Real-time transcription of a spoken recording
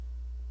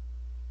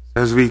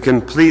As we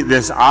complete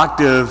this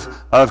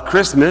octave of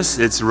Christmas,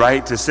 it's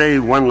right to say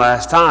one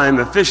last time,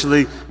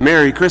 officially,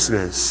 Merry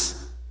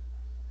Christmas.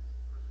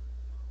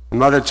 The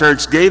Mother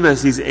Church gave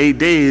us these 8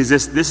 days.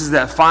 This is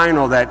that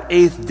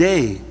 8th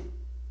day,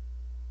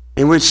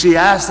 in which she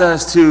asked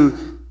us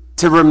to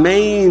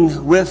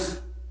remain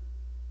with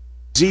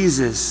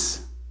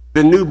Jesus,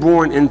 the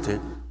newborn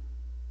infant.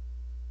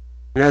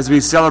 And as we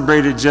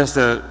celebrated just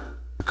a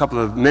couple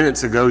of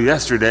minutes ago,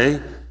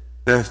 yesterday,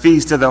 the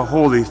Feast of the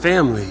Holy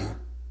Family,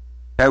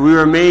 that we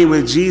remain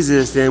with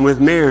Jesus and with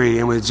Mary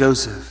and with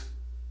Joseph.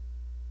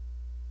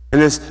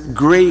 And this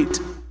great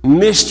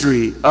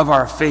mystery of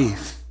our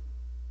faith,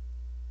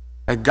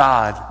 that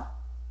God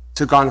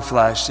took on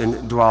flesh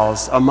and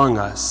dwells among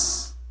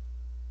us.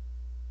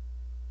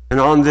 And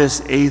on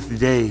this 8th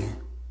day,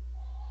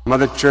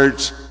 Mother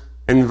Church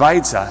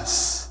invites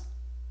us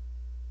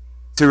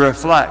to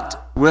reflect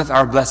with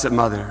our Blessed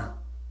Mother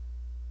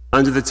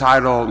under the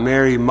title,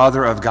 Mary,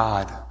 Mother of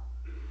God.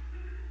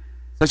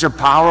 Such a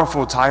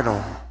powerful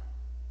title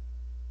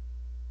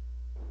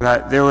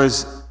that there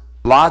was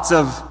lots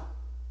of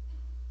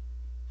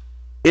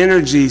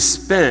energy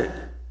spent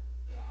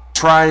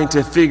trying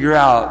to figure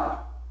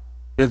out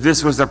if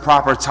this was the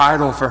proper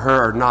title for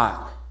her or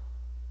not.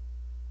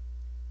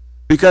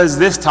 Because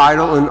this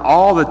title and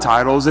all the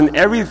titles and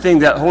everything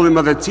that Holy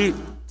Mother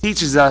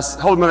teaches us,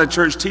 Holy Mother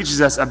Church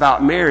teaches us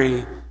about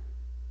Mary,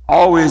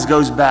 always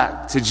goes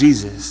back to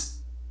Jesus.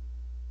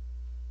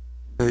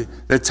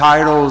 The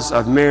titles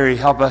of Mary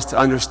help us to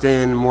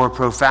understand more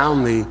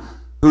profoundly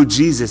who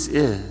Jesus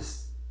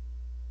is.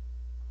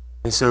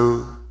 And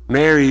so,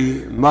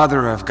 Mary,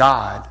 Mother of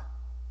God,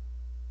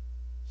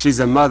 she's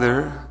a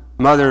mother.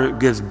 Mother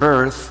gives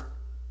birth.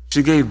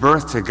 She gave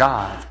birth to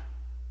God.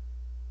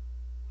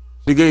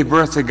 She gave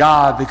birth to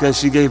God because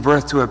she gave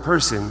birth to a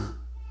person.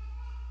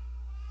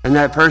 And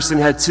that person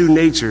had two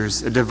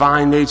natures, a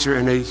divine nature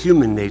and a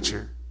human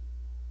nature.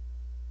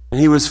 And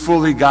he was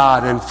fully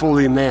God and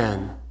fully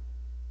man.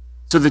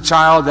 So the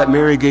child that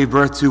Mary gave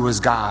birth to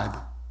was God.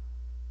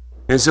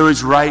 And so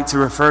it's right to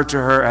refer to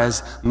her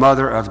as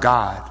Mother of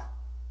God.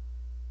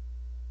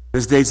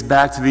 This dates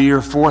back to the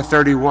year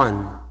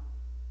 431,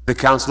 the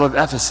Council of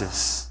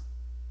Ephesus.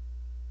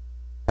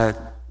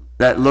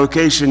 That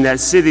location,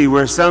 that city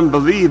where some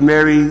believe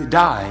Mary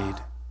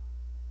died.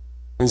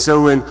 And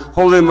so when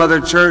Holy Mother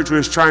Church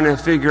was trying to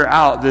figure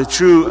out the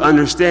true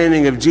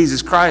understanding of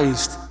Jesus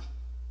Christ,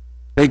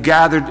 they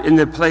gathered in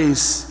the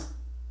place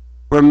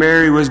where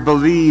Mary was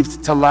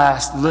believed to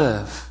last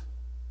live,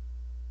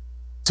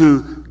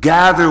 to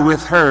gather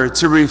with her,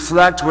 to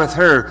reflect with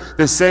her,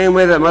 the same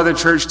way that Mother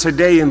Church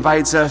today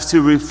invites us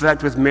to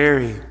reflect with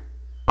Mary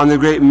on the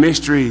great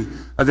mystery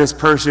of this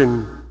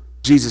person,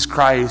 Jesus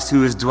Christ,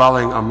 who is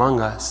dwelling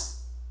among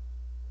us.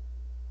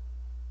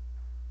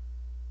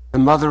 The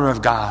Mother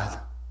of God,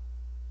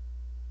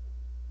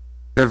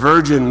 the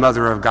Virgin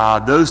Mother of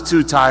God, those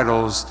two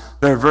titles,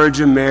 the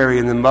Virgin Mary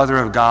and the Mother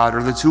of God,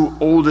 are the two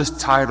oldest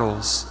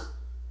titles.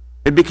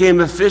 It became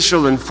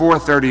official in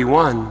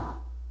 431,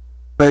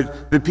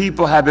 but the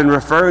people have been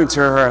referring to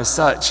her as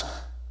such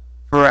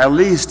for at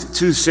least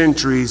 2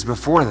 centuries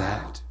before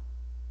that.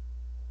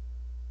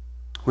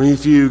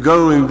 If you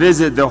go and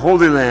visit the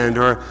Holy Land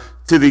or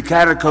to the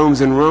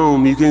catacombs in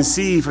Rome, you can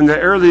see from the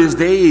earliest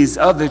days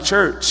of the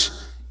church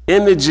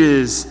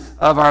images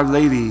of Our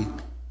Lady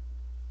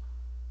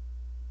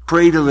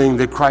cradling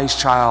the Christ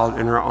child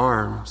in her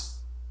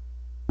arms,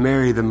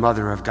 Mary, the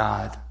Mother of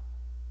God.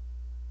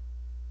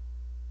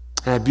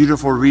 And a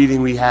beautiful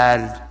reading we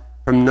had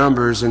from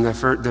Numbers in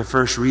the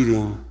first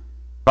reading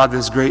about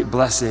this great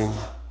blessing.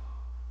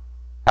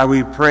 How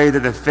we pray that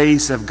the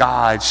face of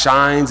God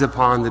shines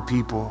upon the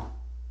people.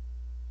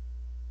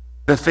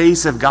 The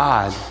face of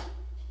God.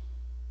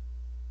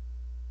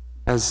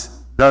 As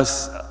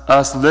thus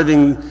us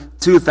living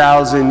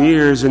 2,000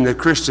 years in the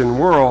Christian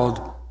world,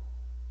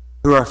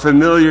 who are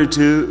familiar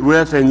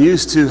with and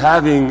used to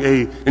having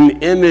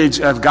an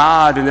image of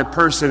God in the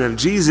person of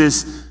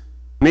Jesus,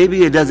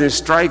 maybe it doesn't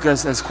strike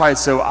us as quite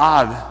so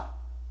odd.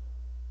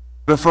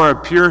 But for a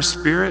pure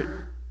spirit,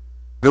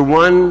 the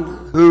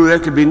one who there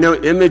could be no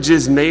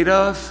images made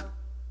of,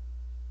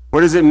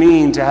 what does it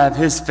mean to have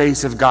his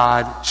face of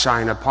God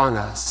shine upon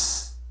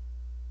us?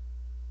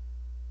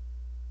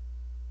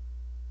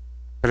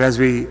 But as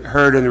we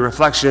heard in the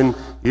reflection,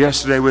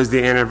 yesterday was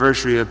the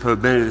anniversary of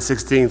Pope Benedict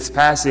XVI's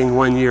passing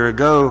 1 year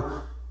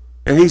ago,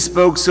 and he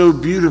spoke so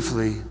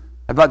beautifully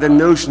about the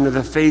notion of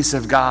the face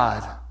of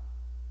God.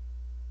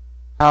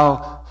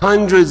 How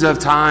hundreds of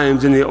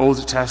times in the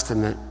Old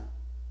Testament,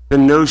 the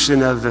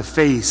notion of the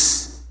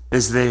face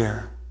is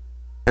there.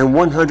 And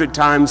 100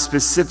 times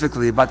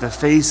specifically about the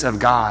face of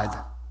God.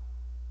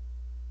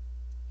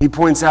 He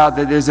points out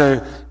that there's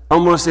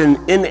almost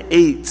an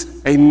innate,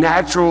 a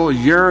natural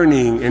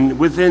yearning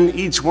within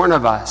each one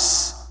of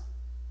us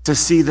to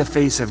see the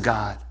face of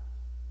God.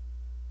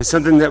 It's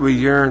something that we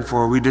yearn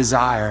for, we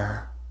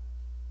desire.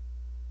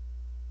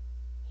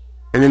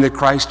 And in the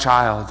Christ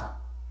child,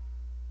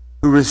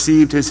 who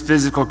received his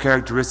physical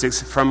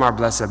characteristics from our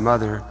Blessed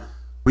Mother,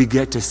 we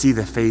get to see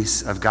the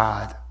face of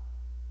God.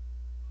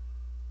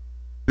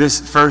 This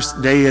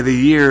first day of the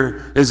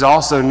year is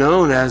also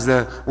known as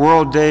the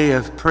World Day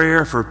of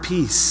Prayer for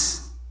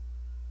Peace.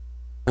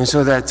 And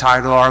so that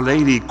title, Our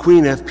Lady,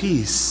 Queen of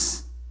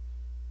Peace,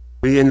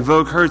 we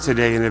invoke her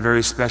today in a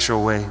very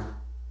special way.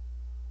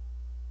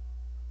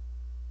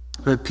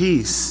 But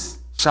peace,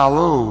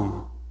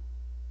 shalom,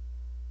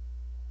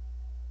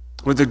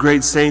 what the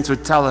great saints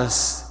would tell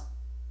us,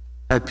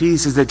 that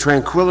peace is the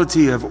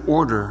tranquility of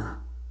order.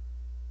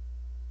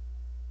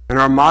 In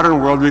our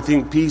modern world, we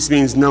think peace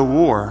means no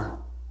war.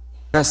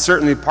 That's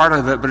certainly part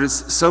of it, but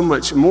it's so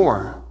much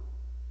more.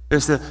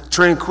 It's the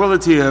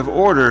tranquility of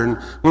order. And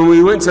when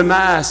we went to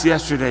Mass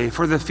yesterday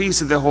for the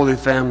Feast of the Holy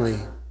Family,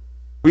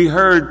 we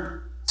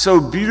heard so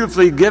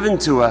beautifully given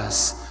to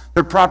us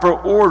the proper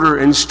order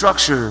and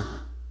structure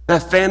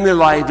that family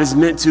life is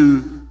meant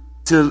to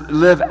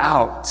live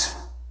out.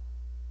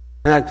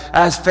 And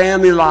as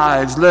family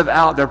lives live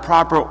out their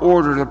proper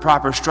order, the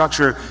proper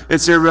structure,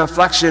 it's a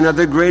reflection of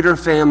the greater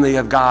family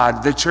of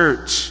God, the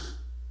church.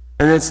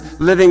 And it's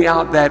living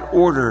out that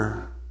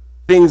order,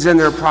 things in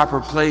their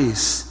proper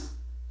place,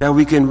 that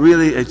we can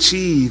really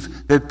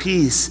achieve the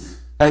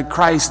peace that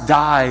Christ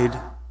died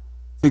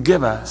to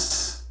give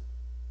us.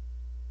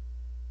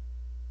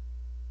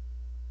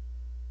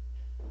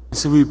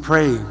 So we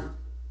pray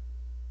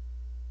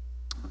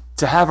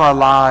to have our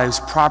lives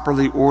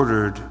properly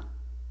ordered,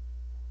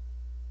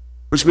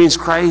 which means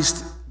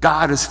Christ,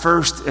 God, is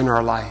first in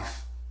our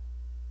life.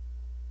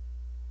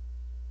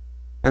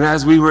 And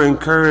as we were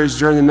encouraged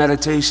during the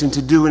meditation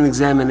to do an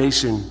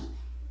examination,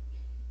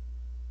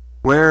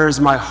 where is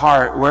my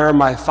heart? Where are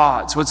my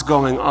thoughts? What's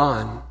going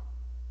on?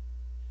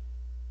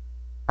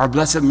 Our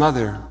Blessed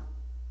Mother,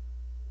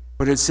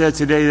 what it said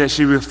today that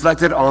she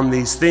reflected on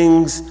these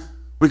things,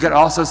 we could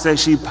also say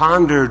she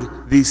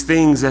pondered these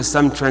things, as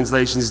some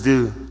translations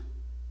do.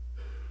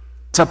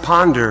 To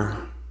ponder,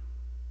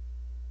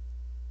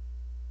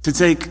 to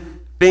take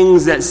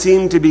things that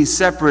seem to be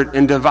separate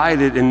and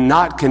divided and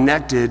not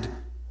connected,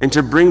 and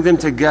to bring them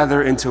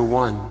together into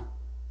one.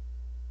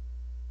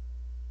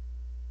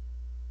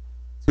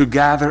 To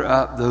gather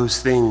up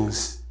those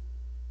things.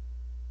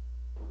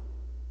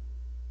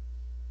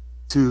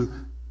 To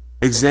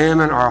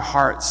examine our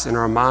hearts and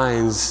our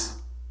minds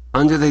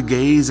under the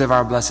gaze of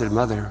our Blessed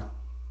Mother.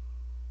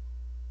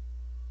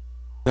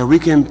 That we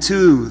can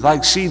too,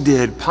 like she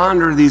did,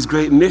 ponder these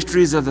great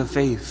mysteries of the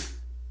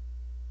faith.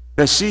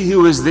 That she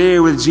who was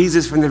there with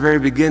Jesus from the very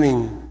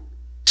beginning,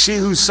 she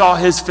who saw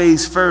his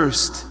face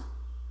first,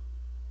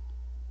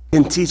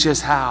 can teach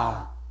us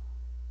how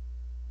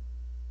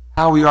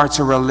we are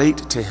to relate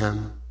to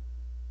him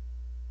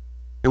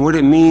and what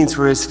it means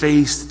for his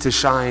face to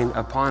shine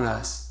upon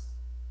us.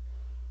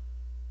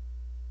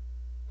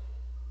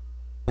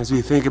 As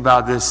we think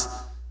about this,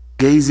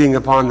 gazing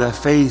upon the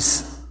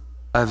face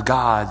of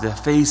God, the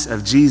face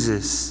of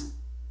Jesus,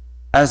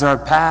 as our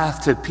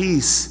path to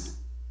peace,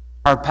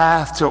 our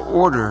path to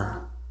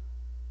order.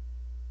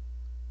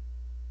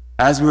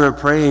 As we were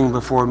praying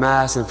before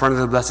Mass in front of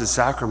the Blessed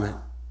Sacrament,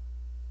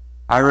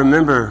 I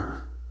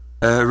remember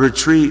a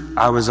retreat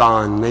I was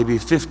on maybe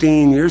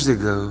 15 years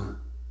ago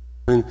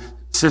when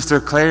Sister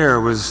Claire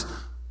was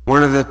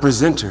one of the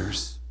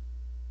presenters.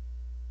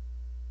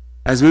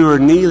 As we were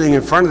kneeling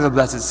in front of the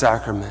Blessed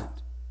Sacrament,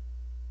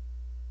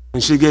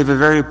 and she gave a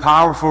very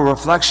powerful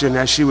reflection,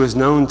 as she was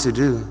known to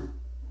do.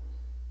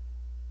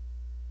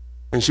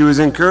 And she was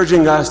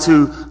encouraging us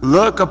to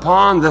look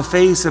upon the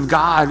face of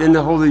God in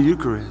the Holy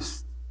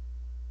Eucharist.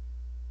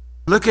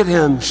 Look at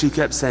him, she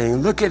kept saying,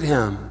 look at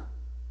him.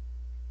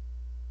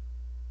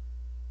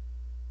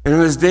 And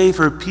on this day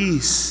for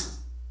peace,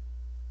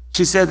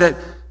 she said that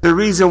the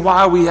reason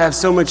why we have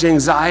so much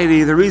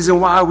anxiety, the reason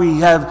why we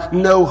have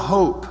no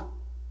hope,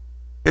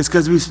 is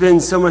because we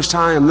spend so much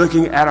time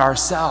looking at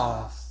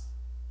ourselves.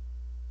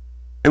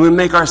 And we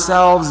make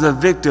ourselves the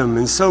victim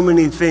in so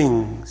many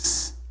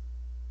things,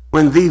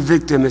 when the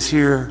victim is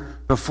here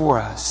before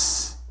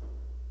us.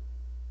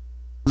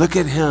 Look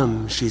at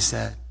him, she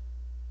said.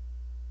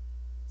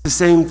 It's the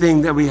same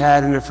thing that we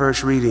had in the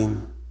first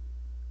reading.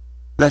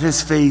 Let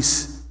his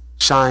face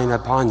shine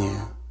upon you.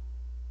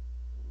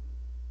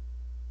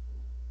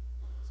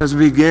 As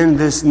we begin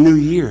this new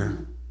year,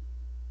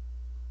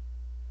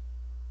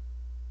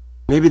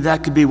 maybe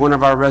that could be one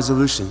of our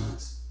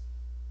resolutions.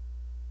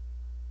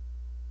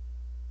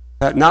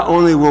 That not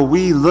only will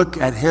we look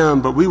at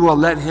him, but we will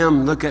let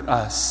him look at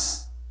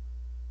us.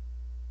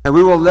 That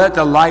we will let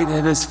the light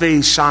of his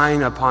face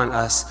shine upon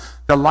us,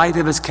 the light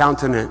of his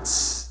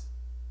countenance,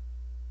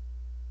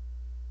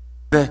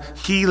 the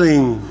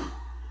healing,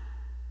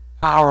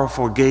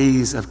 powerful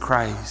gaze of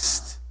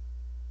Christ,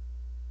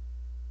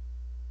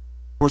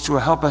 which will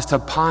help us to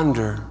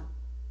ponder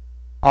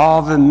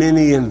all the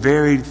many and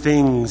varied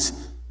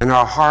things in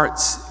our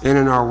hearts and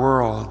in our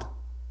world,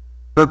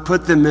 but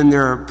put them in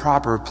their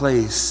proper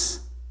place,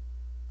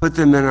 put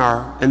them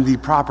in the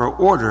proper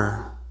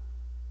order.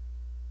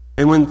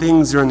 And when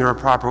things are in their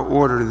proper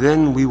order,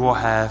 then we will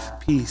have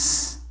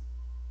peace.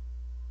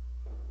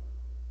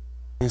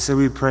 And so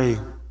we pray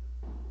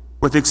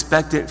with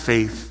expectant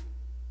faith,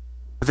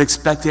 with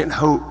expectant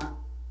hope,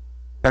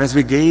 that as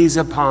we gaze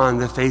upon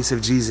the face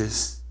of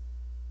Jesus,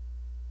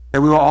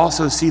 that we will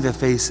also see the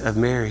face of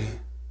Mary.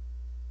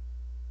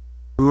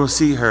 We will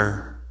see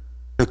her,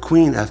 the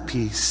Queen of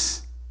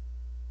Peace.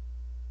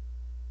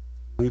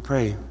 We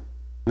pray,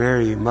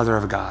 Mary, Mother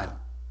of God,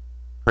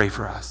 pray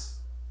for us.